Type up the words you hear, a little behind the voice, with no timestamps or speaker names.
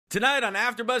Tonight on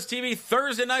AfterBuzz TV,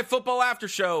 Thursday Night Football After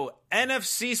Show,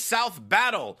 NFC South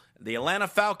Battle. The Atlanta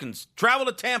Falcons travel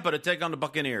to Tampa to take on the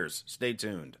Buccaneers. Stay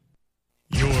tuned.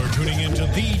 You're tuning into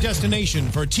the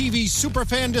destination for TV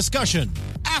superfan discussion,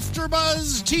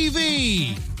 AfterBuzz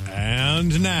TV.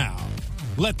 And now,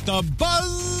 let the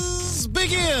buzz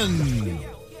begin.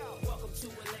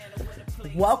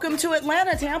 Welcome to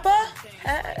Atlanta, Tampa.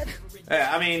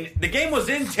 I mean, the game was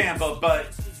in Tampa, but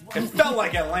it felt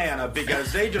like Atlanta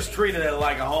because they just treated it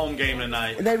like a home game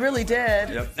tonight. They really did.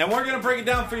 Yep. And we're going to break it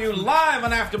down for you live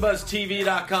on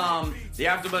AfterBuzzTV.com, the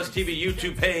AfterBuzz TV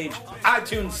YouTube page,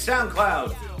 iTunes,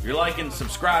 SoundCloud. You're liking,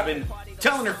 subscribing,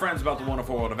 telling your friends about the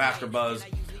wonderful world of AfterBuzz.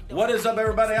 What is up,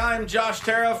 everybody? I'm Josh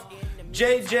Tariff.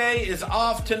 JJ is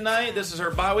off tonight. This is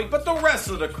her bye week, but the rest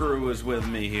of the crew is with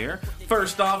me here.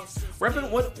 First off, what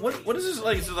is this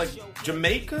like? Is it like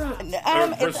Jamaica?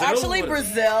 It's actually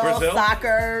Brazil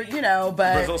soccer, but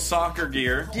Brazil soccer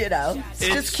gear. It's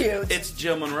just cute. It's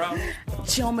Jill Monroe.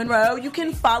 Jill Monroe. You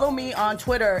can follow me on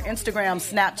Twitter, Instagram,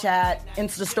 Snapchat,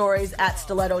 Insta Stories at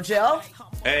Stiletto Jill.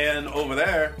 And over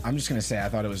there, I'm just gonna say I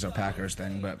thought it was a Packers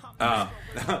thing, but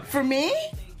for me.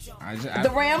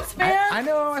 The Rams fan? I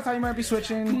know. I thought you might be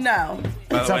switching. No.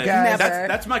 What's up, guys?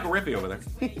 That's Michael Rippey over there.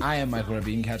 I am Michael Rippey.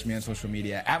 You can catch me on social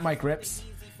media at Mike Rips.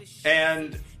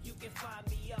 And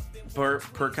per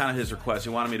kind of his request,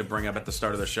 he wanted me to bring up at the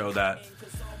start of the show that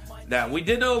we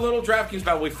did do a little DraftKings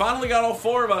battle. We finally got all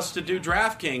four of us to do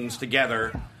DraftKings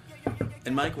together,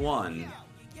 and Mike won.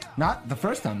 Not the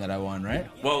first time that I won, right?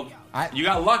 Well, you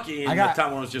got lucky the time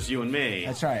when it was just you and me.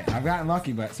 That's right. I've gotten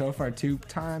lucky, but so far 2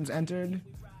 times entered.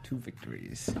 2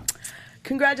 victories.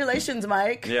 Congratulations,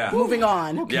 Mike. Yeah. Moving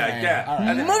on. Okay. Yeah.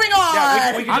 Right. Moving on.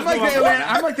 Yeah, I'm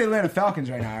like the Atlanta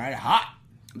Falcons right now, right? Hot.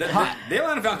 The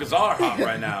Atlanta Falcons are hot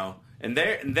right now, and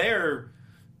they're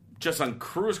just on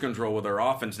cruise control with their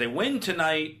offense. They win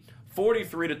tonight,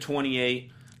 43-28,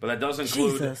 but that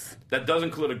does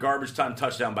include a garbage time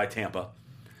touchdown by Tampa.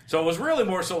 So it was really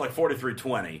more so like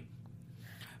 43-20.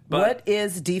 What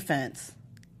is defense,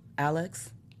 Alex?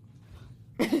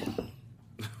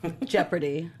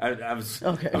 Jeopardy. I was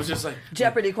just like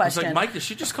Jeopardy question. I was like, Mike, did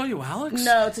she just call you Alex?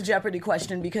 No, it's a Jeopardy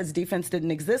question because defense didn't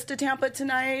exist at Tampa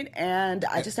tonight, and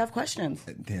I just have questions.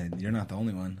 You're not the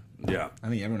only one. Yeah, I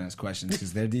think everyone has questions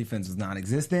because their defense is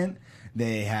non-existent.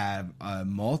 They have a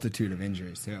multitude of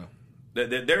injuries too.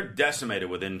 They're decimated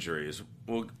with injuries.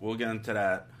 We'll get into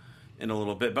that in a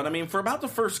little bit. But I mean, for about the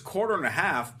first quarter and a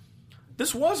half,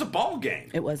 this was a ball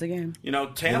game. It was a game.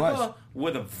 Tampa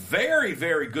with a very,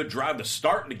 very good drive to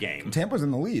start the game. Tampa's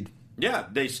in the lead. Yeah,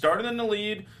 they started in the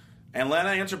lead. Atlanta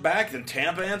answered back, then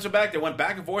Tampa answered back. They went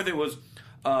back and forth. It was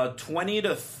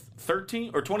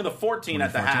 20-13 or 20-14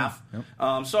 at the half.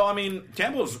 Yep. So I mean,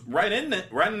 Tampa was right in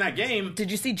that game.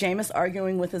 Did you see Jameis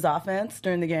arguing with his offense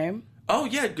during the game? Oh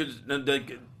yeah,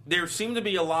 there seemed to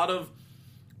be a lot of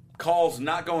calls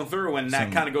not going through, and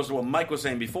that kind of goes to what Mike was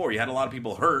saying before. You had a lot of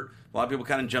people hurt, a lot of people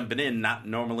kind of jumping in, not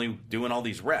normally doing all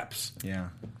these reps. Yeah,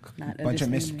 a bunch of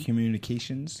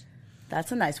miscommunications.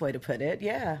 That's a nice way to put it.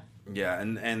 Yeah. Yeah,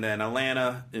 and then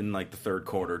Atlanta in like the third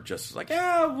quarter just like,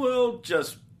 we'll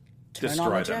just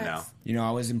destroy them now.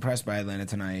 I was impressed by Atlanta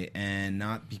tonight, and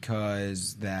not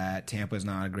because that Tampa's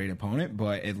not a great opponent,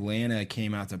 but Atlanta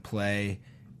came out to play,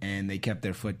 and they kept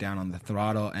their foot down on the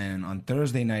throttle, and on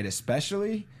Thursday night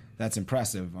especially, that's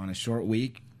impressive. On a short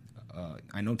week,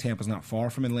 I know Tampa's not far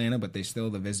from Atlanta, but they're still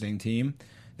the visiting team.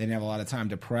 They didn't have a lot of time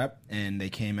to prep, and they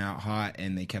came out hot,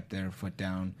 and they kept their foot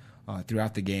down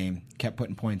throughout the game, kept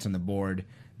putting points on the board.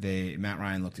 Matt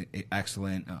Ryan looked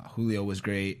excellent. Julio was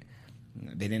great.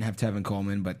 They didn't have Tevin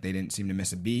Coleman, but they didn't seem to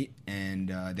miss a beat,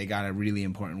 and they got a really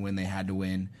important win. They had to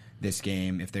win this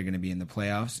game if they're going to be in the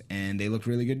playoffs, and they looked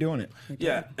really good doing it.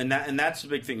 Yeah, and that's the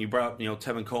big thing. You brought up,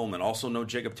 Tevin Coleman, also no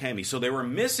Jacob Tamme. So they were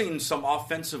missing some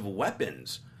offensive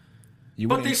weapons.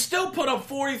 But they still put up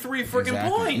 43 freaking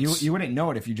points. You wouldn't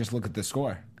know it if you just look at the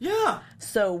score. Yeah.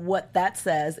 So what that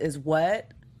says is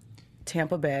what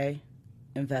Tampa Bay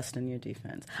invest in your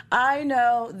defense. I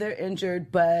know they're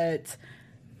injured, but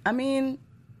I mean,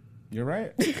 you're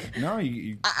right. No,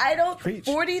 I don't. Preach.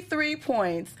 43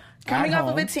 points coming off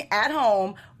of a team at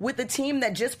home with the team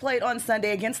that just played on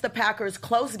Sunday against the Packers,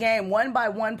 close game, won by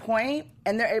 1 point,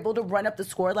 and they're able to run up the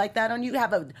score like that on you.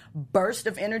 Have a burst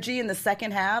of energy in the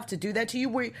second half to do that to you.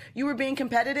 Where you were being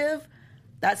competitive.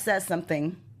 That says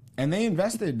something. And they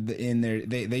invested in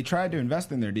they tried to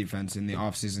invest in their defense in the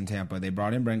offseason. Tampa. They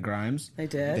brought in Brent Grimes. They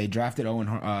did. They drafted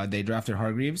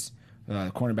Hargreaves,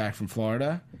 cornerback from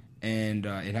Florida, and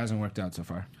it hasn't worked out so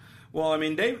far. Well, I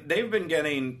mean, they've been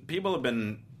getting people have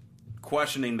been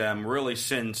questioning them really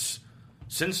since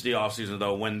since the offseason,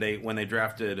 though, when they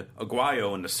drafted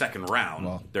Aguayo in the second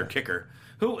round, their kicker,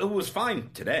 who was fine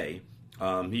today. We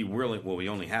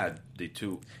only had a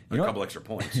couple extra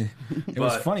points. It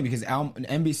was funny because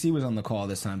NBC was on the call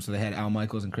this time, so they had Al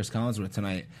Michaels and Chris Collinsworth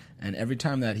tonight, and every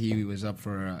time that he was up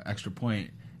for an extra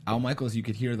point, Al Michaels, you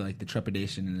could hear the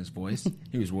trepidation in his voice.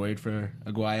 He was worried for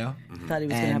Aguayo. Thought he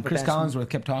was and Chris Collinsworth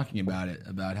kept talking about it,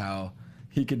 about how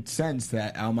he could sense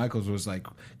that Al Michaels was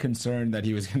concerned that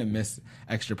he was going to miss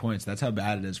extra points. That's how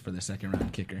bad it is for the second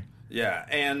round kicker. Yeah,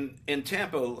 and in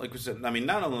Tampa, like we said, I mean,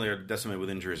 not only are they decimated with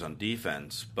injuries on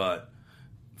defense, but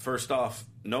first off,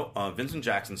 Vincent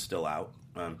Jackson's still out,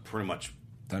 pretty much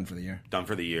done for the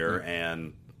year. Yeah.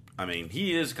 And I mean,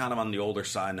 he is kind of on the older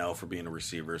side now for being a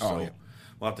receiver, so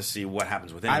we'll have to see what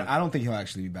happens with him. I don't think he'll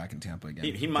actually be back in Tampa again.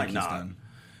 He might not.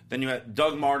 Then you had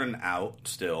Doug Martin out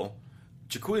still.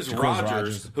 Jaquiz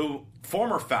Rogers, who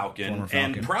former Falcon,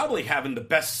 and probably having the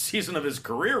best season of his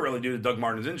career, really due to Doug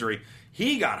Martin's injury,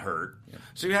 he got hurt. Yeah.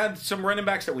 So you had some running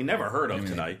backs that we never heard of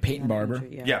tonight. Peyton Barber,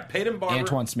 Peyton Barber,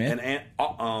 Antoine Smith, and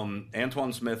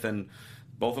Antoine Smith, and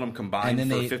both of them combined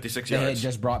for 56 yards. They had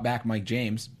just brought back Mike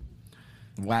James.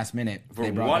 Last minute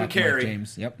for one carry. Mike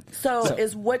James. Yep. So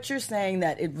is what you're saying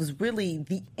that it was really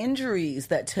the injuries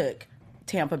that took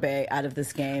Tampa Bay out of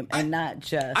this game, and not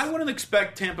just... I wouldn't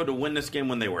expect Tampa to win this game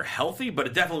when they were healthy, but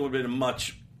it definitely would have been a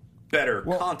much better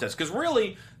contest. Because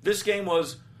really, this game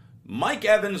was Mike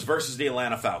Evans versus the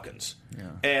Atlanta Falcons. Yeah.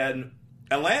 And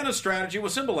Atlanta's strategy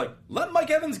was simple, let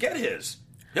Mike Evans get his.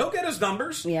 He'll get his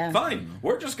numbers. Yeah. Fine.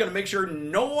 We're just going to make sure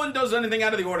no one does anything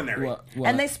out of the ordinary.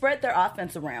 And they spread their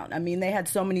offense around. I mean, they had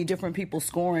so many different people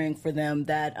scoring for them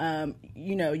that,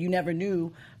 you never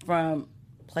knew from...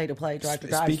 play to play, drive to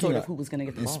drive, sort of who was going to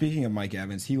get the ball. Speaking of Mike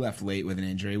Evans, he left late with an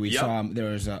injury. We saw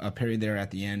there was a period there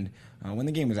at the end when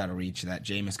the game was out of reach that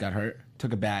Jameis got hurt,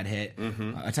 took a bad hit,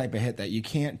 a type of hit that you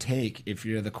can't take if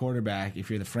you're the quarterback, if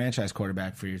you're the franchise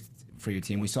quarterback for your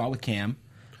team. We saw it with Cam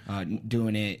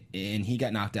doing it, and he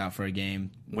got knocked out for a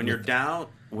game. When you're down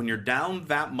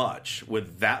that much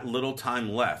with that little time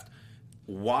left,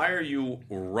 why are you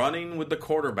running with the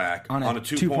quarterback on a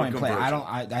two-point play?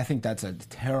 conversion? I think that's a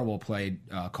terrible play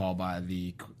call by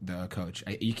the coach.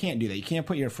 You can't do that. You can't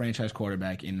put your franchise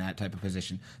quarterback in that type of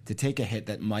position to take a hit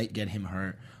that might get him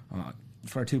hurt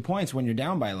for 2 points when you're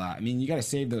down by a lot. I mean, you got to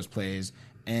save those plays.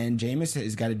 And Jameis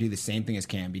has got to do the same thing as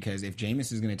Cam, because if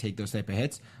Jameis is going to take those type of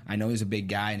hits, I know he's a big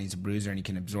guy and he's a bruiser and he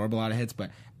can absorb a lot of hits, but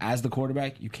as the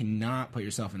quarterback, you cannot put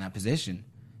yourself in that position.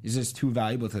 It's just too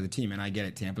valuable to the team, and I get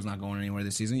it. Tampa's not going anywhere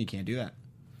this season. You can't do that.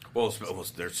 Well,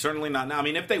 they're certainly not now. I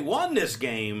mean, if they won this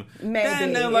game,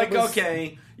 then they're like,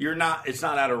 okay, you're not. It's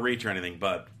not out of reach or anything,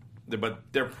 but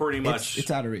they're pretty much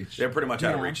it's out of reach. They're pretty much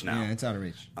out of reach now. Yeah, it's out of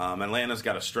reach. Atlanta's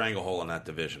got a stranglehold in that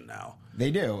division now. They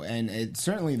do, and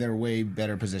certainly they're way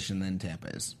better positioned than Tampa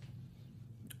is.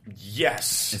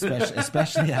 Yes,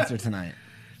 especially after tonight.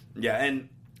 Yeah,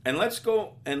 and let's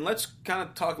go and let's kind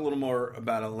of talk a little more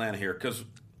about Atlanta here, because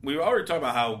we already talked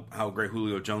about how great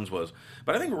Julio Jones was.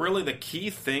 But I think really the key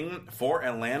thing for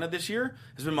Atlanta this year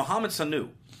has been Mohamed Sanu.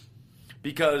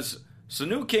 Because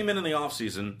Sanu came in the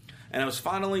offseason, and it was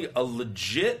finally a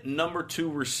legit number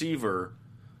 2 receiver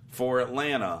for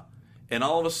Atlanta. And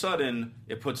all of a sudden,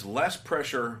 it puts less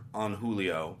pressure on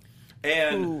Julio.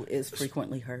 And who is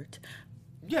frequently hurt.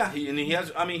 Yeah, he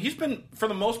has. I mean, he's been, for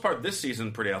the most part, this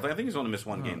season pretty healthy. I think he's only missed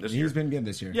one game this year. He's been good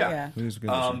this year. Yeah. He was good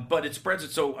this year. But it spreads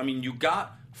it. So, I mean, you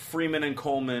got Freeman and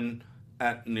Coleman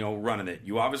running it.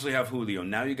 You obviously have Julio.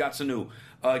 Now you got Sanu.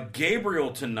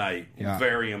 Gabriel tonight,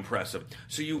 very impressive.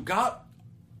 So you got,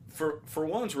 for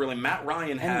once, really, Matt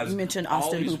Ryan has. And you mentioned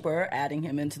Austin Hooper, adding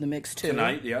him into the mix too.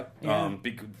 Tonight, yeah.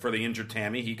 For the injured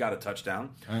Tammy, he got a touchdown.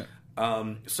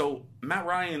 So Matt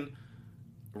Ryan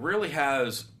really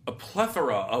has a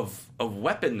plethora of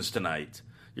weapons tonight.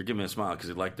 You're giving me a smile because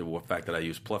you like the fact that I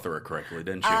used plethora correctly,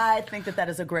 didn't you? I think that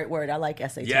is a great word. I like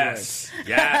SAT words.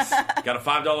 Yes. Got a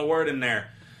 $5 word in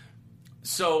there.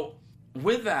 So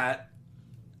with that,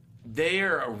 they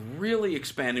are really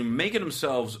expanding, making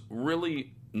themselves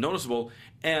really noticeable.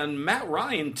 And Matt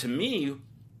Ryan, to me,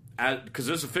 because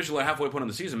this is officially halfway point in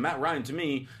the season, Matt Ryan, to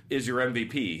me, is your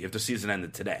MVP if the season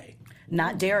ended today.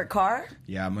 Not Derek Carr?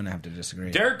 Yeah, I'm going to have to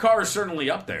disagree. Derek Carr is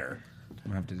certainly up there.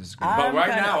 I'm going to have to disagree. But right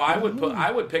now,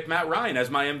 I would pick Matt Ryan as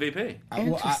my MVP.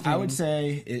 I would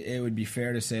say it would be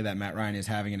fair to say that Matt Ryan is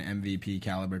having an MVP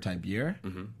caliber type year.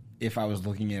 Mm-hmm. If I was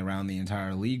looking around the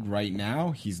entire league right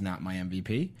now, he's not my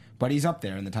MVP. But he's up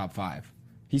there in the top 5.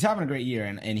 He's having a great year,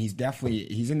 and he's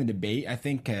in the debate. I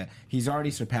think he's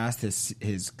already surpassed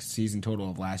his season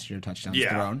total of last year touchdowns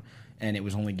thrown, and it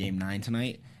was only game 9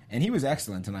 tonight. And he was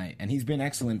excellent tonight, and he's been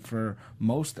excellent for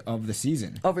most of the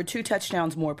season. Over 2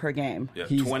 touchdowns more per game. Yeah,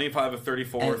 25 of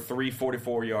 34,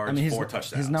 344 yards, 4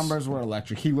 touchdowns. His numbers were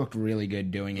electric. He looked really good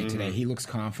doing it today. He looks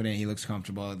confident. He looks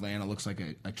comfortable. Atlanta looks like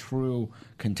a true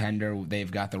contender.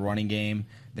 They've got the running game.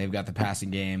 They've got the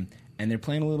passing game. And they're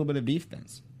playing a little bit of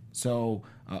defense. So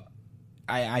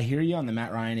I hear you on the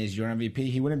Matt Ryan is your MVP.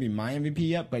 He wouldn't be my MVP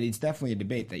yet, but it's definitely a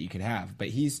debate that you could have. But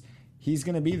he's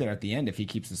going to be there at the end if he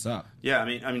keeps this up. Yeah,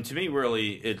 I mean, to me,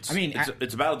 really, it's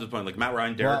about at this point. Like Matt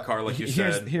Ryan, Derek Carr, like you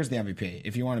said. Here's the MVP.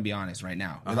 If you want to be honest right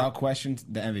now, without question,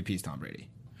 the MVP is Tom Brady.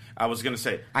 I was going to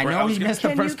say. I know he missed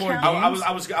the first 4 games.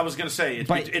 I was going to say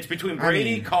it's between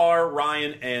Brady, Carr,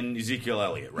 Ryan, and Ezekiel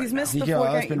Elliott. Right He's missed now. the 4 games.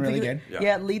 Elliott's been really good.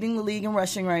 Yeah, leading the league in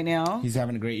rushing right now. He's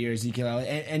having a great year, Ezekiel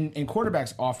Elliott, and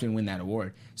quarterbacks often win that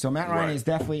award. So Matt Ryan is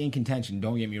definitely in contention.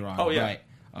 Don't get me wrong. Oh yeah.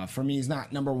 But, for me, he's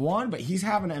not number 1, but he's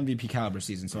having an MVP caliber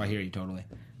season. So I hear you totally.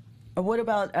 What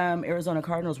about Arizona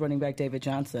Cardinals running back David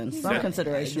Johnson? Some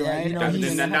consideration, right? You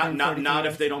know, not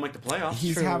if they don't make the playoffs.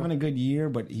 He's having a good year,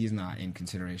 but he's not in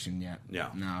consideration yet.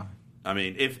 Yeah. No. I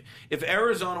mean, if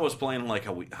Arizona was playing like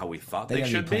how we thought they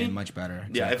should be, much better.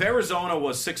 Exactly. Yeah, if Arizona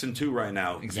was 6-2 right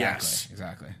now, yes,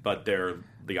 exactly. But they're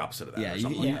the opposite of that.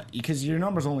 Yeah, because your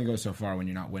numbers only go so far when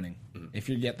you're not winning. Mm-hmm. If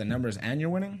you get the numbers and you're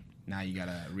winning, now you got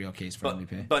a real case for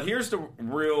MVP. But here's the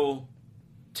real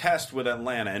test with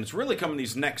Atlanta, and it's really coming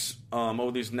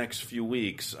over these next few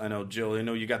weeks. I know, Jill,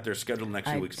 you got their schedule the next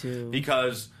few weeks. Do.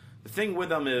 Because the thing with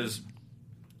them is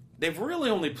they've really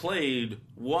only played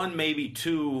 1, maybe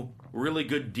 2 really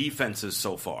good defenses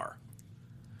so far.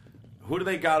 Who do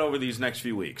they got over these next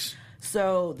few weeks?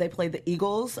 So they play the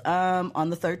Eagles on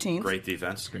the 13th. Great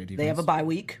defense. They have a bye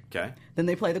week. Okay. Then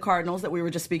they play the Cardinals that we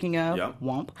were just speaking of. Yep.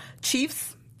 Womp.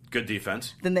 Chiefs. Good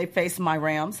defense. Then they face my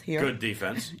Rams here. Good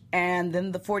defense. And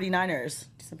then the 49ers,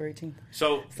 December 18th.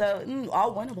 So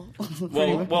all winnable.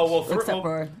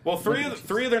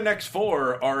 Three of their next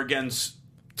 4 are against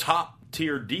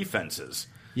top-tier defenses.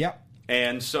 Yep.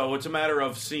 And so it's a matter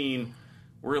of seeing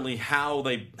really how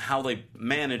they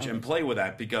manage and play with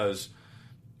that, because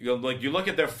you look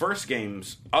at their first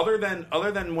games, other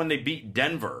than when they beat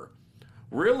Denver,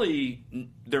 really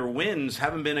their wins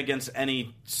haven't been against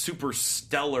any super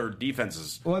stellar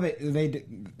defenses. Well, they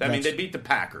beat the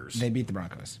Packers. They beat the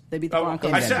Broncos. They beat the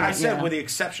Broncos. I said with the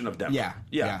exception of Denver.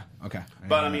 Yeah. Okay.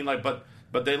 But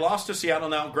but they lost to Seattle.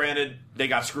 Now, granted, they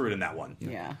got screwed in that one.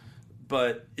 Yeah.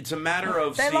 But it's a matter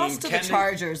of they lost to the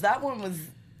Chargers. That one was.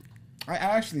 I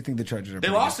actually think the Chargers are. They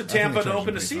lost to Tampa to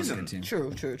open the season.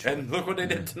 True. And look what they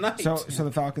did tonight. So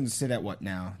the Falcons sit at what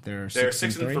now? They're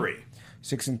 6-3.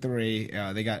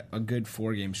 6-3. They got a good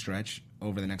 4-game stretch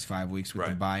over the next 5 weeks with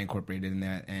the bye incorporated in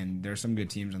that, and there's some good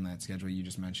teams on that schedule you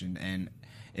just mentioned. And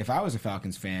if I was a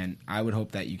Falcons fan, I would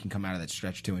hope that you can come out of that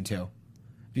stretch 2-2.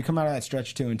 If you come out of that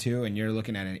stretch 2-2 and you're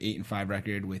looking at an 8-5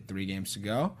 record with 3 games to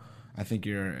go, I think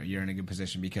you're in a good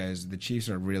position, because the Chiefs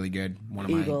are really good. One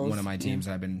of my teams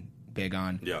I've been big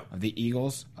on. Yeah. The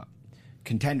Eagles,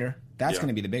 contender. That's going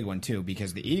to be the big one too,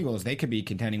 because the Eagles, they could be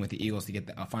contending with the Eagles to get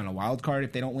a final wild card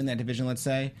if they don't win that division. Let's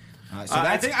say.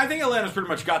 I think Atlanta's pretty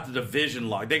much got the division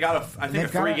locked. They got a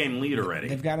 3-game lead already.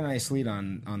 They've got a nice lead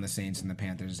on the Saints and the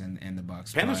Panthers and the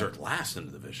Bucs. Panthers are last in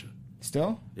the division.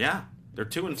 Still? Yeah, they're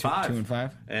 2-5.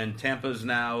 2-5. And Tampa's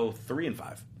now 3-5.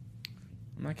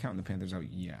 I'm not counting the Panthers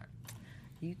out yet.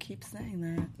 You keep saying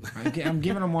that. I'm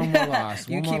giving them one more loss.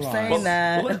 You keep saying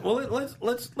that.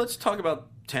 Let's talk about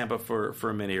Tampa for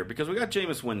a minute here, because we got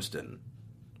Jameis Winston,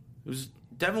 who's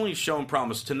definitely shown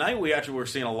promise. Tonight we actually were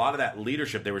seeing a lot of that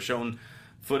leadership. They were showing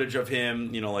footage of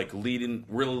him,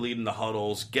 really leading the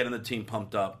huddles, getting the team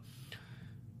pumped up.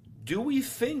 Do you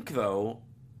think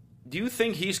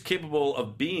he's capable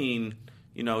of being,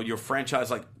 your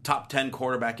franchise top 10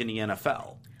 quarterback in the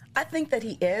NFL? I think that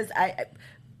he is.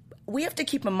 We have to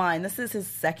keep in mind, this is his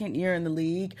second year in the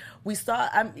league. We saw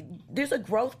there's a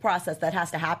growth process that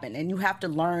has to happen, and you have to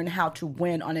learn how to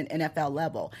win on an NFL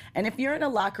level. And if you're in a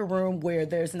locker room where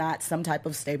there's not some type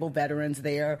of stable veterans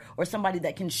there, or somebody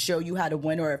that can show you how to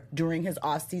win, or if during his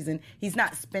offseason he's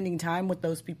not spending time with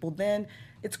those people, then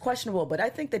it's questionable. But I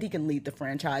think that he can lead the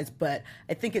franchise, but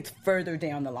I think it's further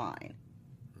down the line.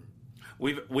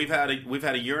 We've had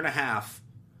a year and a half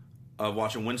of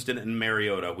watching Winston and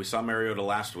Mariota. We saw Mariota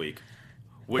last week.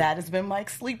 That has been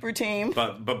Mike's sleeper team.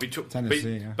 But between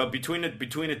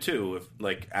the two,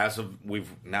 we've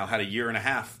now had a year and a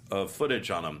half of footage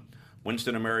on them,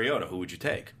 Winston and Mariota, who would you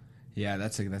take? Yeah,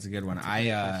 that's a good one.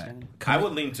 I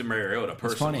would lean to Mariota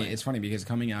personally. It's funny because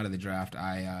coming out of the draft,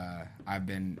 I've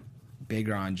been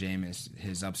bigger on Jameis,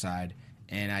 his upside,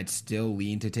 and I'd still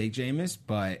lean to take Jameis,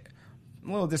 but I'm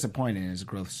a little disappointed in his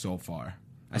growth so far.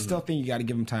 I still think you got to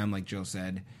give him time, like Joe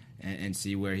said, and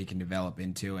see where he can develop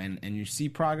into. And you see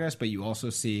progress, but you also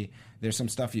see there's some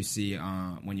stuff you see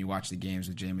when you watch the games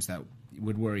with Jameis that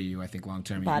would worry you, I think, long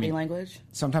term. Body language?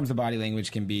 Sometimes the body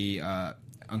language can be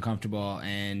uncomfortable,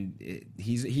 and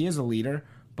he is a leader,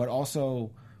 but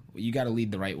also you got to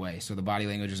lead the right way. So the body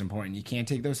language is important. You can't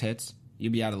take those hits.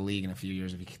 You'll be out of the league in a few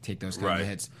years if you take those kinds of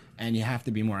hits. And you have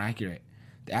to be more accurate.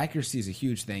 The accuracy is a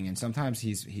huge thing, and sometimes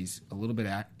he's a little bit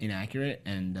inaccurate,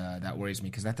 and that worries me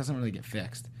because that doesn't really get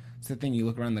fixed. It's the thing, you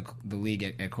look around the league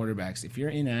at quarterbacks. If you're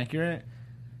inaccurate,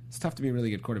 it's tough to be a really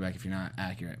good quarterback if you're not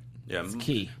accurate. Yeah, it's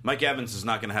key. Mike Evans is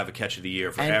not going to have a catch of the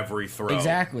year for every throw.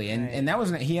 Exactly, and that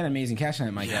wasn't. He had an amazing catch on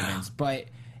it, Mike Evans. But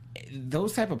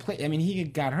those type of play, I mean, he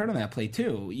got hurt on that play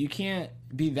too. You can't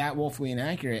be that woefully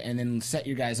inaccurate and then set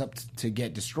your guys up to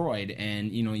get destroyed,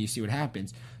 and you see what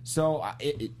happens. So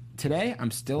today,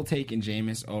 I'm still taking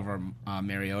Jameis over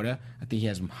Mariota. I think he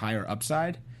has higher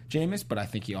upside, Jameis, but I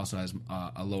think he also has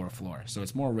a lower floor. So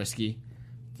it's more risky.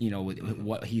 With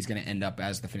what he's going to end up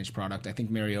as the finished product. I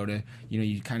think Mariota,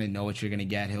 you kind of know what you're going to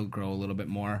get. He'll grow a little bit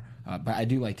more. But I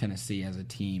do like Tennessee as a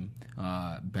team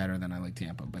better than I like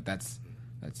Tampa. But that's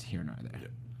here nor there. Yeah.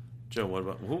 Joe, what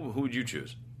about who would you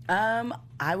choose?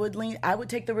 I would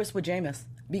take the risk with Jameis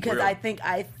because Really?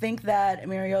 I think that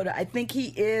Mariota, I think he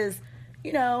is,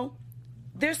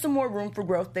 there's some more room for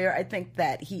growth there. I think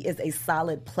that he is a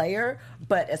solid player,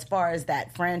 but as far as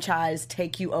that franchise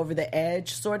take you over the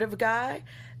edge sort of guy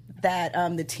that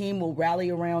the team will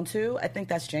rally around to, I think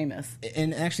that's Jameis.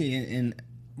 And actually, in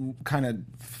kind of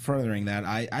furthering that,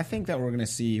 I think that we're going to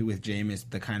see with Jameis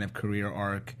the kind of career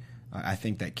arc I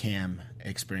think that Cam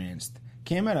experienced.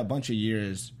 Cam had a bunch of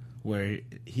years where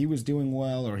he was doing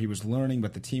well or he was learning,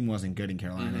 but the team wasn't good in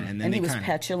Carolina. Mm-hmm. And then he was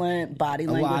petulant, body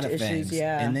language issues. Things.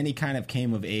 Yeah. And then he kind of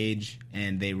came of age,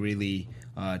 and they really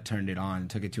turned it on,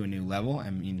 took it to a new level.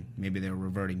 I mean, maybe they were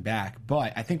reverting back,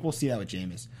 but I think we'll see that with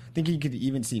Jameis. I think you could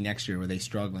even see next year where they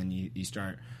struggle, and you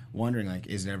start wondering, like,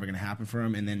 is it ever going to happen for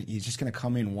him? And then he's just going to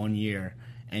come in 1 year,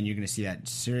 and you're going to see that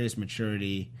serious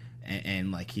maturity,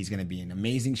 and like he's going to be in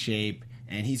amazing shape.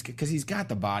 And because he's got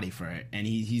the body for it, and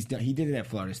he did it at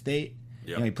Florida State.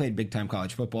 Yep. He played big time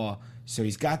college football, so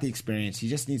he's got the experience. He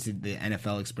just needs the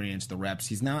NFL experience, the reps.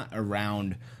 He's not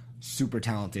around super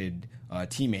talented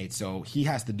teammates, so he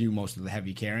has to do most of the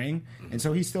heavy carrying. Mm-hmm. And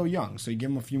so he's still young, so you give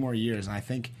him a few more years, and I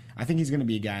think he's going to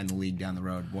be a guy in the league down the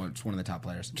road. Well, it's one of the top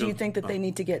players. Do you think that they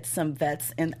need to get some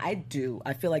vets? And I do.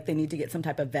 I feel like they need to get some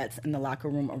type of vets in the locker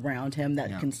room around him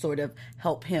that can sort of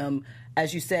help him.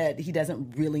 As you said, he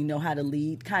doesn't really know how to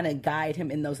lead, kind of guide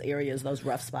him in those areas, those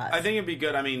rough spots. I think it'd be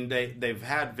good. I mean, they've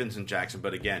had Vincent Jackson,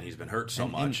 but again, he's been hurt so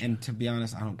much. And to be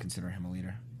honest, I don't consider him a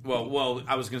leader. Well,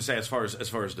 I was going to say as far as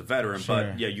the veteran, sure.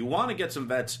 But yeah, you want to get some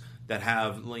vets that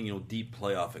have deep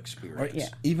playoff experience.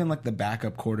 Or even like the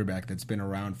backup quarterback that's been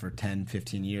around for 10,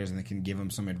 15 years, and they can give him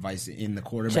some advice in the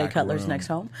quarterback Jay Cutler's room. next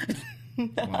home.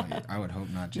 Well, I would hope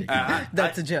not, Jake.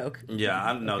 That's a joke.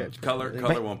 Yeah, no,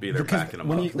 Cutler won't be there backing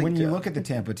him up. When you look at the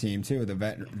Tampa team too, the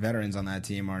veterans on that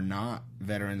team are not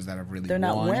veterans that have really They're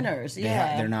won. not winners.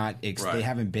 Yeah, they're not. Right. They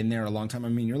haven't been there a long time. I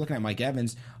mean, you're looking at Mike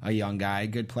Evans, a young guy,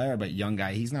 good player, but young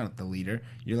guy. He's not the leader.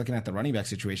 You're looking at the running back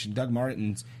situation. Doug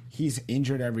Martin's, he's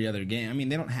injured every other game. I mean,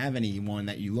 they don't have anyone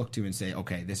that you look to and say,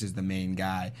 okay, this is the main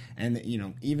guy. And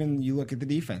even you look at the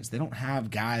defense, they don't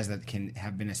have guys that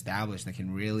have been established that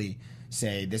can really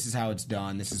say this is how it's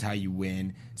done, this is how you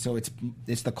win. So it's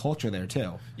the culture there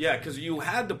too. Yeah, because you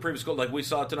had the previous goal, like we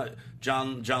saw tonight.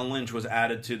 John Lynch was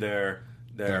added to their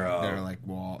like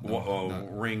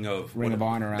ring of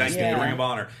honor. Thank you, the Ring of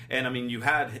Honor. And I mean,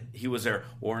 he was there.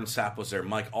 Warren Sapp was there.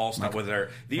 Mike Allstott was there.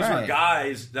 These were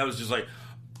guys that was just like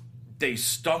they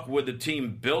stuck with the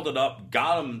team, built it up,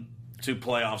 got them to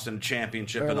playoffs and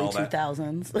championship early and all that.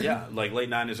 2000s. Yeah, like late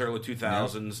 90s, early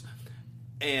 2000s,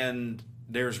 and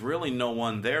there's really no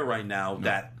one there right now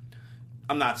that.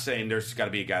 I'm not saying there's got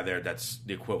to be a guy there that's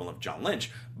the equivalent of John Lynch,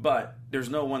 but there's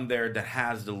no one there that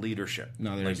has the leadership,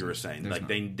 like you were saying. Like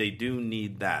they do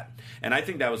need that, and I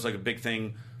think that was like a big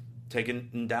thing taken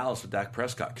in Dallas with Dak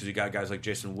Prescott because you got guys like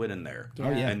Jason Witten there,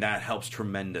 and that helps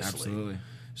tremendously. Absolutely.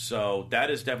 So that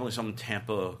is definitely something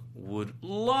Tampa would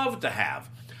love to have.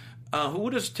 Who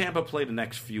does Tampa play the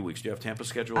next few weeks? Do you have Tampa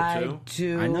scheduled too? I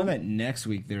do. I know that next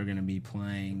week they're going to be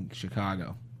playing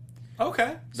Chicago.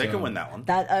 Okay, they can win that one.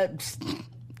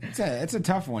 It's a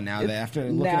tough one now.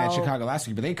 After looking at Chicago last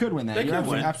week, but they could win that. They could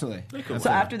win. Absolutely. They could So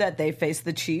win. after that, they face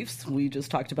the Chiefs. We just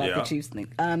talked about the Chiefs.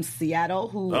 Seattle,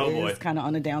 who is kind of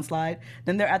on a downslide.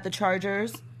 Then they're at the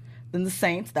Chargers. Then the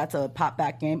Saints. That's a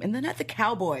pop-back game. And then at the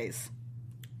Cowboys.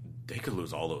 They could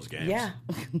lose all those games. Yeah.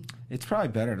 It's probably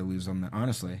better to lose them,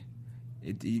 honestly.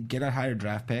 You get a higher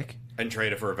draft pick. And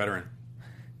trade it for a veteran.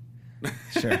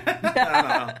 Sure. I don't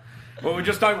know. Well, we were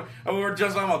just talking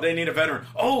about they need a veteran.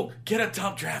 Oh, get a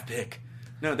top draft pick.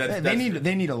 No, they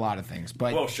need a lot of things,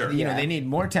 but well, sure. You know, they need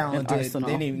more talented.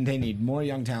 They need more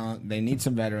young talent. They need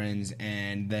some veterans,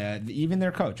 and even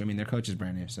their coach. I mean, their coach is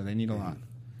brand new, so they need a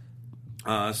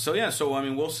lot. So I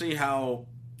mean, we'll see how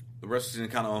the rest of the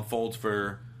season kind of unfolds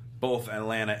for both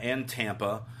Atlanta and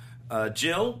Tampa.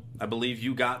 Jill, I believe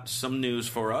you got some news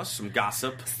for us, some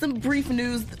gossip. Some brief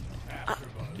news.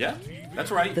 Yeah,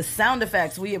 that's right. The sound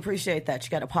effects, we appreciate that.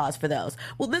 You got to pause for those.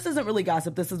 Well, this isn't really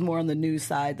gossip. This is more on the news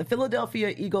side. The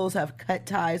Philadelphia Eagles have cut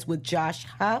ties with Josh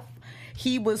Huff.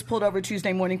 He was pulled over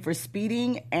Tuesday morning for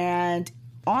speeding, and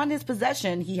on his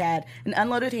possession, he had an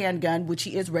unloaded handgun, which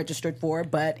he is registered for,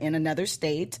 but in another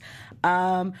state,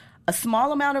 a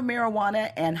small amount of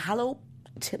marijuana, and hollow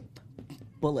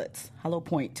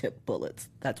point tip bullets.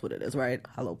 That's what it is, right?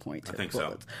 Hollow point tip bullets. I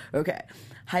think so. Okay.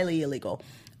 Highly illegal.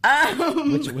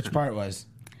 Which part was?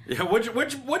 Yeah, which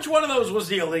one of those was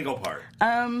the illegal part?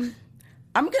 I'm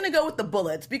going to go with the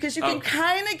bullets because you can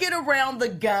kind of get around the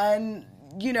gun.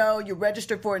 You know, you're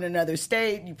registered for it in another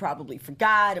state. You probably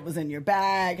forgot it was in your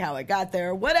bag, how it got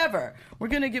there, whatever. We're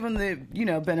going to give him the,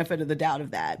 benefit of the doubt of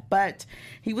that. But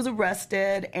he was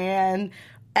arrested, and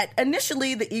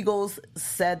initially the Eagles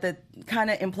said that, kind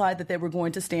of implied that they were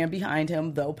going to stand behind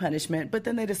him, though punishment, but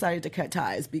then they decided to cut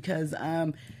ties because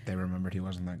they remembered he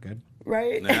wasn't that good.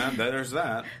 Right? Yeah, there's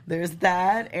that. There's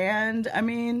that, and I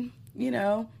mean,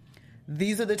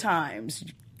 these are the times.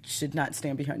 You should not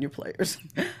stand behind your players.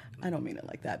 I don't mean it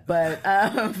like that, but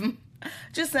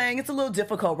just saying it's a little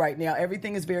difficult right now.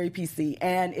 Everything is very PC,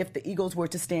 and if the Eagles were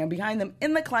to stand behind them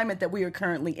in the climate that we are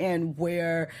currently in,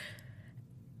 where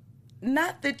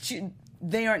not that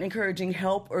they aren't encouraging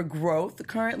help or growth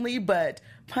currently, but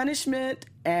punishment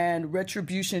and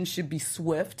retribution should be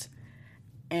swift,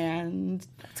 and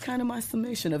that's kind of my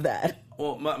summation of that.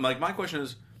 Well, my question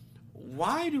is,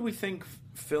 why do we think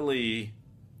Philly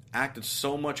acted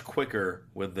so much quicker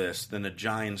with this than the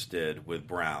Giants did with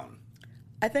Brown?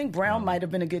 I think Brown might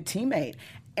have been a good teammate.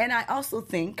 And I also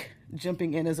think,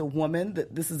 jumping in as a woman,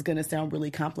 that this is going to sound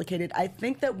really complicated. I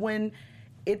think that when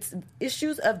it's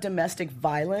issues of domestic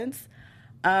violence,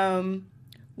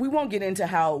 we won't get into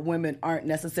how women aren't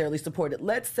necessarily supported.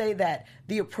 Let's say that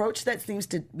the approach that seems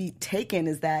to be taken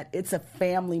is that it's a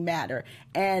family matter.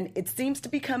 And it seems to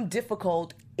become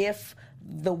difficult if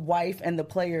the wife and the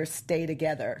player stay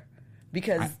together,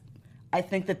 because I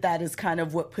think that is kind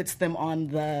of what puts them on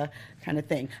the kind of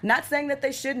thing. Not saying that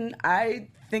they shouldn't. I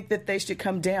think that they should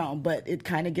come down, but it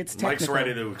kind of gets technical. Mike's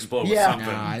ready to explode with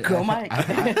something. Go, Mike.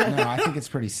 I think it's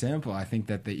pretty simple. I think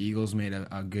that the Eagles made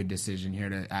a good decision here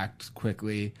to act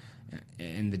quickly,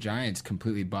 and the Giants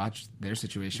completely botched their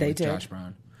situation with Josh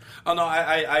Brown. Oh, no,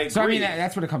 I agree. So, I mean,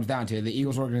 that's what it comes down to. The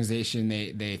Eagles organization,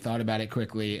 they thought about it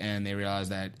quickly, and they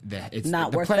realized that the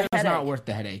player's not worth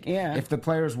the headache. Yeah. If the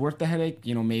player's worth the headache,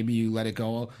 maybe you let it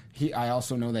go. I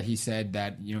also know that he said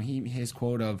that, his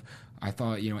quote of, I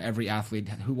thought, every athlete,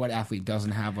 what athlete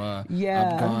doesn't have a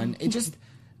gun? It just...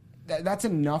 That's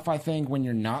enough, I think, when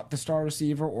you're not the star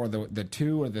receiver or the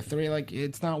 2 or the 3. Like,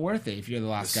 it's not worth it if you're the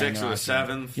last guy. The 6th or the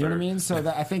 7th. You know what I mean? So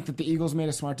I think that the Eagles made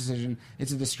a smart decision.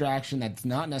 It's a distraction that's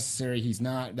not necessary. He's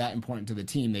not that important to the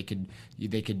team. They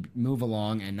could move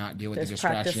along and not deal with the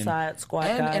distraction. Practice squad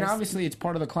guys. And obviously, it's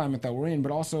part of the climate that we're in.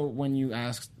 But also, when you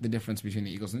ask the difference between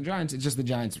the Eagles and the Giants, it's just the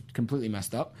Giants completely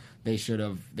messed up. They should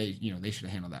have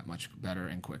handled that much better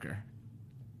and quicker.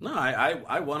 No, I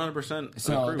 100%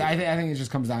 so agree. I think it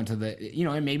just comes down to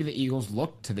and maybe the Eagles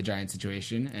look to the Giants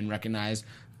situation and recognize,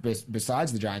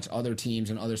 besides the Giants, other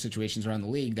teams and other situations around the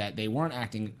league that they weren't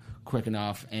acting quick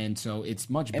enough, and so it's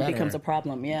much better. It becomes a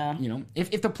problem, yeah.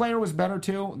 If the player was better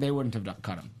too, they wouldn't have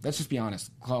cut him. Let's just be honest,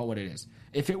 call it what it is.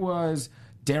 If it was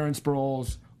Darren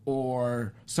Sproles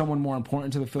or someone more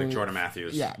important to the Phillies, like Jordan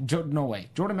Matthews, yeah, no way.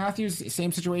 Jordan Matthews,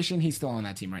 same situation. He's still on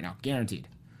that team right now, guaranteed.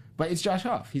 But it's Josh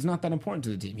Huff. He's not that important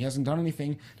to the team. He hasn't done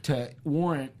anything to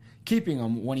warrant keeping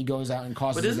him when he goes out and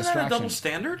causes a distraction. But isn't that a double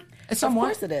standard?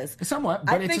 Somewhat. Of course it is. Somewhat.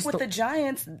 But I think with the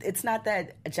Giants, it's not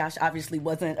that Josh obviously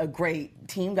wasn't a great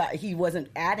team guy. He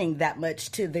wasn't adding that much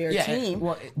to their team.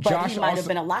 Well, but he might have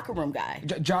been a locker room guy.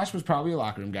 Josh was probably a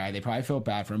locker room guy. They probably felt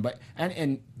bad for him. But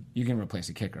and you can replace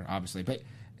a kicker, obviously. But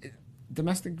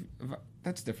domestic,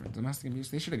 that's different. Domestic abuse,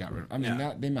 they should have got rid of. I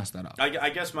mean, they messed that up.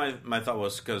 I guess my thought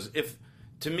was because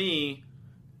to me,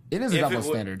 it is a double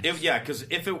standard. Because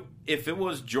if it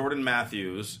was Jordan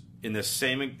Matthews in the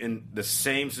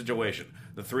same situation,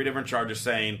 the 3 different charges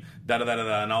saying da da da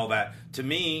da and all that, to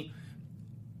me,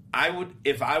 I would,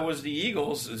 if I was the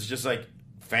Eagles, it's just like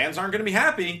fans aren't going to be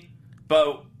happy,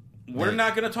 But we're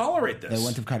not going to tolerate this. They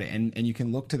wouldn't have cut it. And you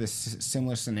can look to this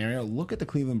similar scenario. Look at the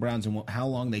Cleveland Browns and how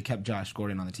long they kept Josh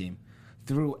Gordon on the team.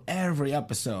 Through every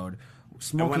episode,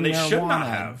 smoking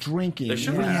marijuana, drinking,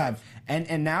 rehab.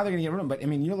 And now they're going to get rid of him. But, I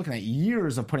mean, you're looking at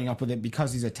years of putting up with it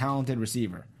because he's a talented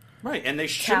receiver. Right, and they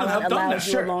shouldn't have done that.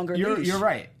 Sure, you're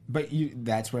right. But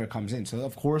that's where it comes in. So,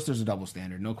 of course, there's a double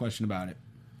standard. No question about it.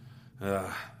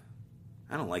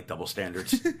 I don't like double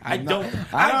standards. I don't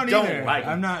either. like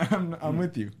them. I'm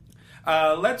with you.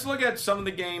 Let's look at some of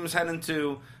the games heading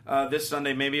to this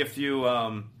Sunday. Maybe a few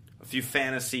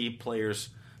fantasy players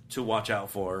to watch out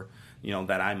for.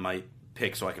 That I might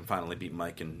pick so I can finally beat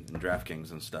Mike in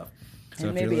DraftKings and stuff. So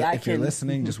if you're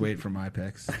listening, just wait for my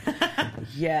picks.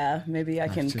 Yeah, maybe I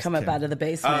can come up out of the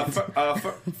basement.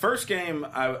 First game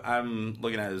I'm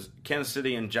looking at is Kansas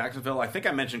City and Jacksonville. I think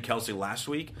I mentioned Kelsey last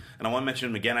week, and I want to mention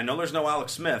him again. I know there's no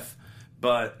Alex Smith,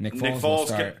 but Nick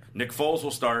Foles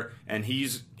will start, and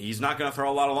he's not going to throw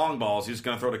a lot of long balls. He's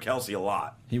going to throw to Kelsey a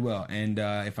lot. He will. And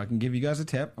if I can give you guys a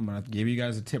tip, I'm going to give you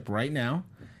guys a tip right now.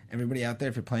 Everybody out there,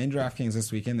 if you're playing DraftKings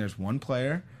this weekend, there's one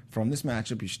player from this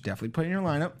matchup you should definitely put in your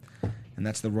lineup, and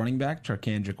that's the running back,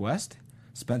 Charcandrick West.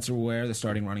 Spencer Ware, the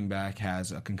starting running back,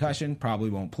 has a concussion, probably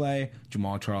won't play.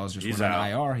 Jamal Charles just went on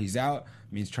IR. He's out.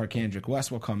 Means Charcandrick West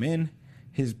will come in.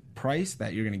 His price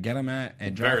that you're going to get him at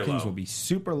DraftKings will be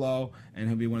super low, and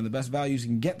he'll be one of the best values you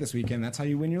can get this weekend. That's how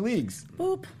you win your leagues.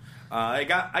 Boop. I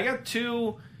got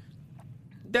two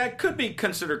that could be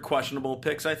considered questionable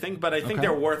picks, I think, but I think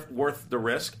they're worth the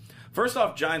risk. First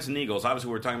off, Giants and Eagles. Obviously,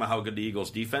 we're talking about how good the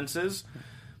Eagles' defense is.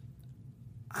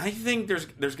 I think there's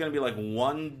going to be like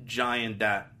one Giant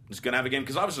that is going to have a game,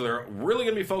 because obviously they're really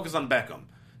going to be focused on Beckham,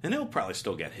 and he'll probably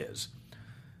still get his.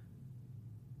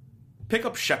 Pick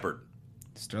up Shepard.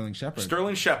 Sterling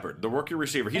Shepard, the rookie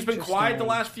receiver. He's been quiet the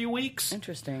last few weeks.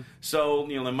 Interesting. So,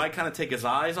 they might kind of take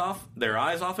their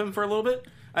eyes off him for a little bit.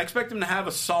 I expect him to have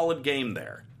a solid game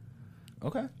there.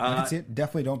 Okay. I can see it.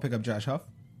 Definitely don't pick up Josh Huff.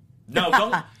 No,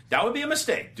 don't. That would be a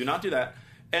mistake. Do not do that.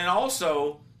 And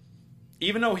also,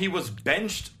 even though he was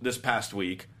benched this past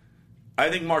week, I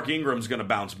think Mark Ingram's going to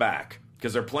bounce back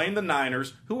because they're playing the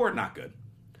Niners, who are not good.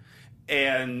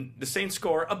 And the Saints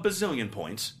score a bazillion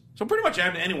points. So pretty much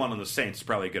anyone on the Saints is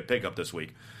probably a good pickup this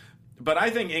week. But I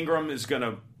think Ingram is going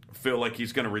to feel like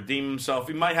he's going to redeem himself.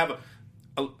 He might have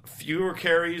a fewer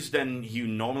carries than he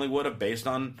normally would have based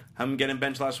on him getting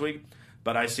benched last week.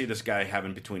 But I see this guy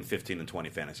having between 15 and 20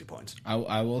 fantasy points.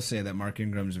 I will say that Mark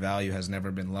Ingram's value has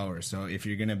never been lower. So if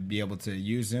you're going to be able to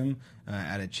use him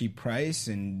at a cheap price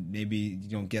and maybe you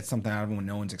don't get something out of him when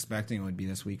no one's expecting, it would be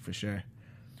this week for sure.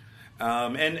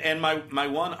 And my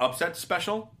one upset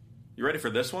special, you ready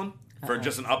for this one? For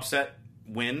just an upset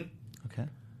win? Okay.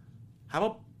 How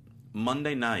about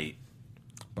Monday night?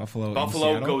 Buffalo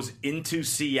goes into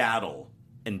Seattle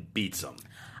and beats them.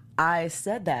 I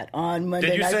said that on Monday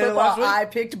Did you Night say Football. It last week? I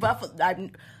picked Buffalo.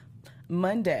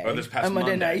 Monday. Or this past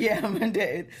Monday Monday. night. Yeah,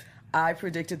 Monday. I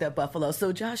predicted that Buffalo.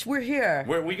 So, Josh, we're here.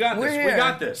 We got this. Here. We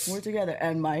got this. We're together.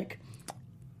 And Mike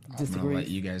disagrees. I'm gonna let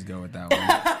you guys go with that one.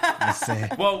 Let's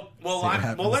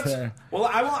say.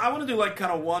 I want to do like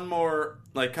kind of one more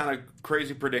like kind of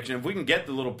crazy prediction. If we can get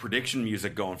the little prediction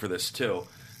music going for this too.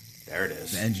 There it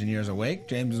is. The engineer's awake.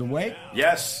 James is awake.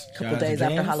 Yes. A couple days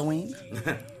after Halloween.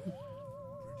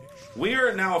 We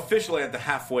are now officially at the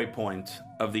halfway point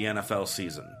of the NFL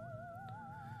season.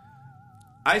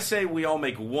 I say we all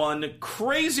make one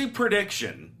crazy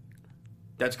prediction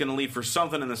that's going to lead for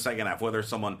something in the second half, whether it's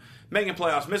someone making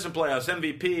playoffs, missing playoffs,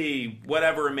 MVP,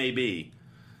 whatever it may be.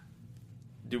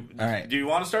 All right. Do you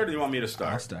want to start or do you want me to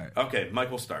start? I'll start. Okay, Mike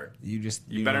will start. You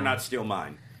better not steal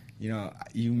mine.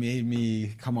 You made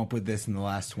me come up with this in the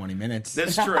last 20 minutes.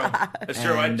 That's true. That's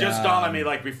true. It just dawned on me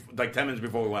like 10 minutes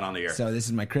before we went on the air. So this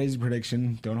is my crazy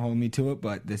prediction. Don't hold me to it,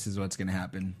 but this is what's going to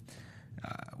happen.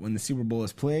 When the Super Bowl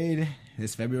is played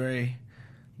this February,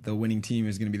 the winning team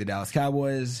is going to be the Dallas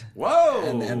Cowboys. Whoa!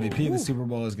 And the MVP of the Super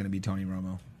Bowl is going to be Tony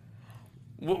Romo.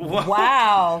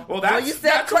 Wow. Well, you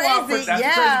said crazy. That's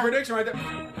a crazy prediction right there.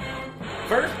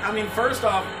 First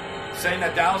off, saying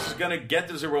that Dallas is going to get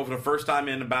the Super Bowl for the first time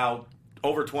in about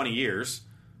over 20 years.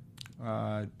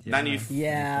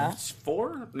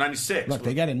 94? 96. Look,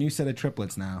 they got a new set of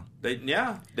triplets now. They do.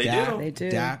 They do.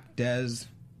 Dak, Dez,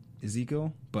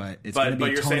 Ezekiel, but it's going to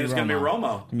be you're saying it's going to be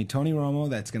Romo. It's going to be Tony Romo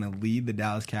that's going to lead the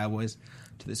Dallas Cowboys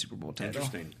to the Super Bowl title.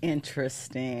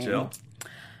 Interesting. Jill?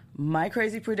 My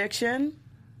crazy prediction,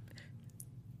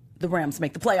 the Rams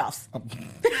make the playoffs.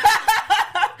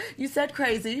 You said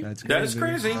crazy. That's crazy. That is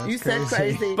crazy. You said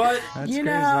crazy. But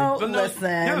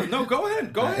listen. No, go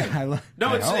ahead. Go ahead.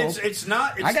 It's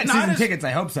not. I got season tickets.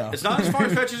 I hope so. It's not as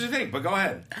far-fetched as you think, but go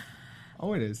ahead.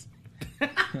 Oh, it is.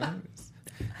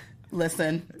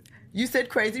 Listen, you said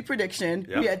crazy prediction.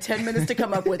 Yep. We had 10 minutes to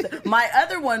come up with it. My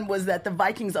other one was that the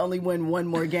Vikings only win one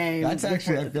more game. That's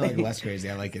actually, I feel like, less crazy.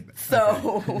 I like it.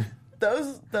 So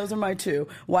those are my two.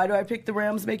 Why do I pick the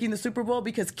Rams making the Super Bowl?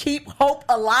 Because keep hope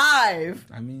alive.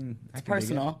 I mean, It's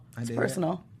personal. It's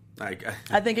personal.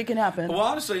 I think it can happen. Well,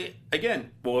 honestly,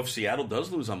 again, if Seattle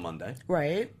does lose on Monday,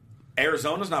 Right?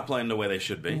 Arizona's not playing the way they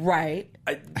should be. Right.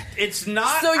 It's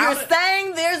not. So you're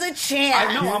saying there's a chance.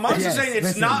 I know. I'm also Yes, saying it's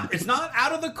listen. not. It's not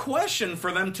out of the question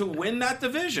for them to win that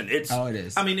division. It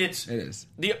is. I mean, it is.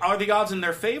 Are the odds in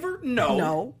their favor?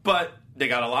 No. But they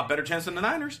got a lot better chance than the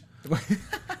Niners.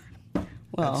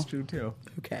 Well, That's true too.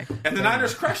 okay. And the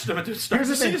Niners crushed them at the start Here's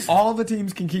of the the thing: season. all the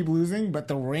teams can keep losing, but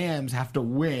the Rams have to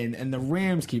win, and the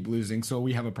Rams keep losing, so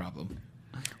we have a problem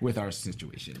with our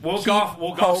situation. We'll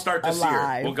golf start this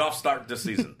alive. year. We'll golf start this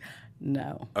season.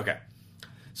 No. Okay.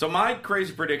 So my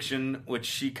crazy prediction, which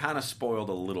she kind of spoiled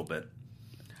a little bit.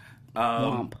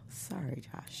 Womp. Sorry,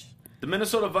 Josh. The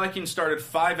Minnesota Vikings started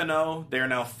 5-0. They are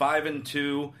now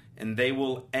 5-2, and they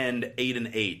will end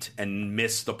 8-8 and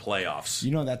miss the playoffs.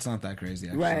 You know that's not that crazy,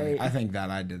 actually. Right. I think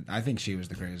that I did. I think she was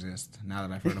the craziest. Now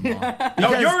that I've heard them all.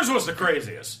 No, yours was the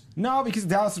craziest. No, because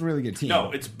Dallas is a really good team.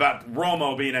 No, it's about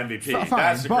Romo being MVP. Fine,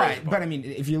 That's the crazy part. but I mean,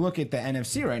 if you look at the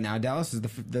NFC right now, Dallas is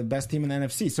the best team in the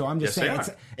NFC. So I'm just Yes,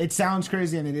 saying, it sounds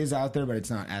crazy and it is out there, but it's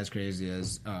not as crazy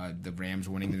as the Rams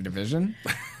winning the division.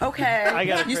 Okay. I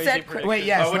got a you crazy said prediction. Wait,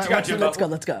 yes. Oh, what you got, Jim?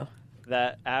 Let's go.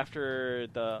 That after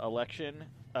the election,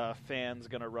 fans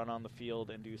gonna run on the field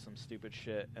and do some stupid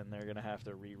shit, and they're gonna have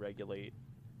to re-regulate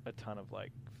a ton of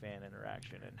like fan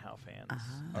interaction and how fans.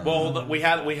 Well, we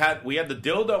had the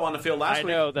dildo on the field last I week.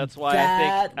 know that's why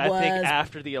That I think was-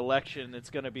 after the election it's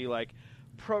gonna be like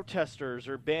protesters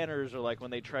or banners or like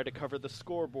when they tried to cover the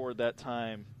scoreboard that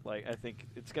time. Like I think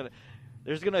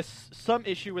there's gonna some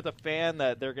issue with a fan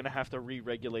that they're gonna have to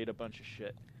re-regulate a bunch of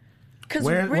shit. Because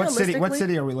What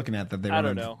city are we looking at that they? I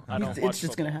don't know. I don't It's watch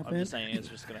just gonna football. happen. I'm just saying it's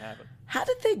just gonna happen. How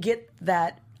did they get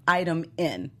that item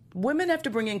in? Women have to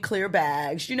bring in clear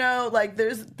bags. You know, like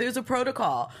there's a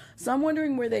protocol. So I'm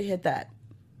wondering where they hit that.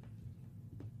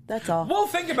 That's all. We'll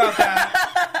think about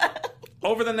that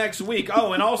over the next week.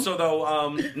 Oh, and also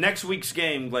though, next week's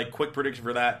game, like quick prediction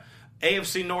for that,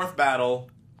 AFC North battle,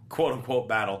 quote unquote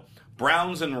battle,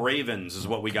 Browns and Ravens is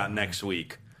what we got next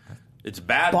week. It's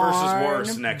bad versus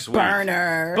worse next week.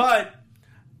 Burner. But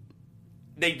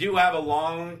they do have a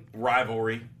long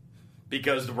rivalry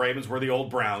because the Ravens were the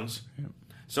old Browns.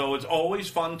 So it's always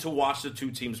fun to watch the two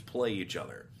teams play each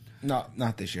other. No,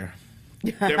 not this year.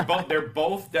 They're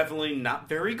both definitely not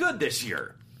very good this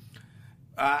year.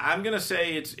 I'm going to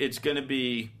say it's going to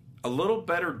be a little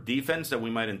better defense than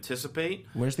we might anticipate.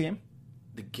 Where's the game?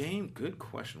 The game, good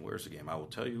question. Where's the game? I will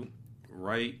tell you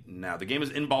right now. The game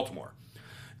is in Baltimore.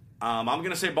 I'm going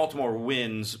to say Baltimore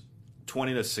wins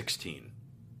 20-16.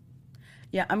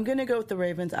 Yeah, I'm going to go with the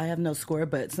Ravens. I have no score,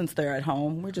 but since they're at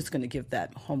home, we're just going to give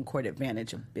that home court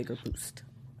advantage a bigger boost.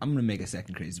 I'm going to make a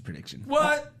second crazy prediction.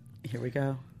 What? Here we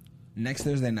go. Next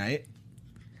Thursday night,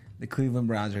 the Cleveland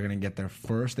Browns are going to get their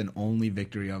first and only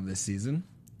victory of this season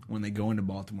when they go into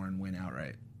Baltimore and win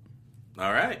outright.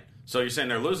 All right. So you're saying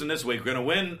they're losing this week. We're going to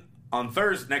win on next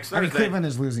Thursday. I mean, Cleveland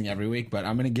is losing every week, but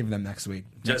I'm going to give them next week.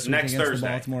 Just week next against Thursday.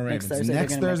 The Baltimore Ravens. Next Thursday, they're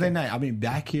Next gonna Thursday make it. night, I'll be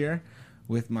back here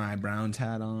with my Browns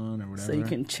hat on or whatever. So you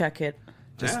can check it.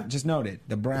 Just note it.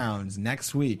 The Browns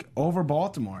next week over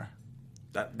Baltimore.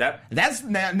 That's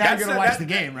Now you're going to watch the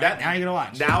game, right? Now you're going to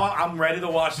watch. Now I'm ready to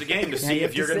watch the game to see you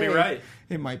if have you're to going to be see. right.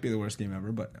 It might be the worst game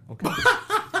ever, but okay.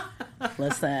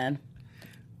 Listen,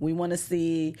 we want to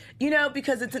see,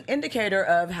 because it's an indicator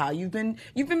of how you've been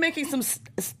making some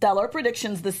stellar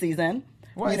predictions this season.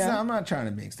 Well, I'm not trying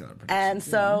to make stellar predictions. And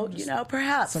so,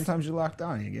 perhaps. Sometimes you're locked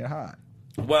on, you get hot.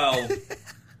 Well,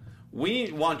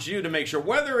 we want you to make sure,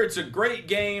 whether it's a great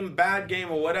game, bad game,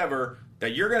 or whatever,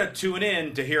 that you're going to tune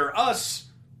in to hear us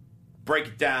break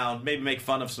it down, maybe make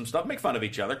fun of some stuff, make fun of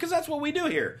each other, because that's what we do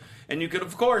here. And you could,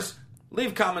 of course,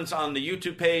 leave comments on the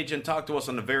YouTube page and talk to us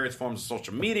on the various forms of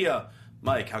social media.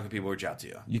 Mike, how can people reach out to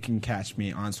you? You can catch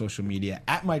me on social media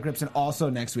at Mike Rips, and also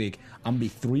next week, I'm going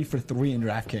to be 3 for 3 in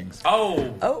DraftKings.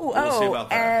 We'll see about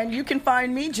that. And you can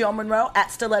find me, Jill Monroe,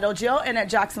 at Stiletto Jill and at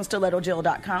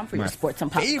JacksonStilettoJill.com for your sports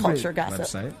and pop culture gossip.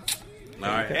 Website. All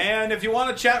right. And if you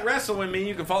want to chat wrestle with me,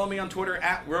 you can follow me on Twitter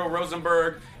at Will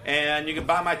Rosenberg. And you can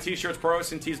buy my t-shirts,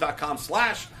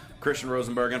 ProWrestlingTees.com/Christian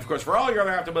Rosenberg. And, of course, for all your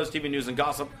other AfterBuzz TV news and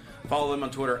gossip, follow them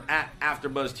on Twitter at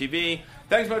AfterBuzzTV.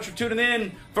 Thanks much for tuning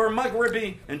in. For Mike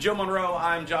Rippey and Joe Monroe,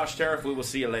 I'm Josh Tariff. We will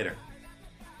see you later.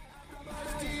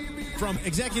 From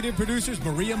executive producers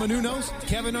Maria Menounos,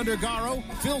 Kevin Undergaro,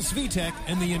 Phil Svitek,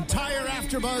 and the entire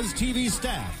AfterBuzz TV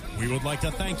staff, we would like to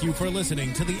thank you for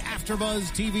listening to the AfterBuzz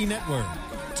TV network.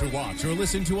 To watch or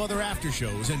listen to other after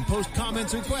shows and post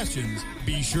comments or questions,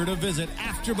 be sure to visit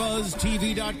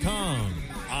AfterBuzzTV.com.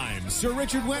 I'm Sir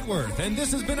Richard Wentworth, and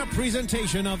this has been a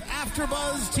presentation of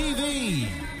AfterBuzz TV.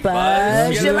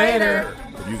 Buzz you later.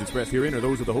 The views expressed herein are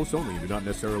those of the hosts only and do not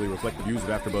necessarily reflect the views of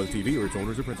AfterBuzz TV or its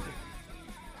owners or principals.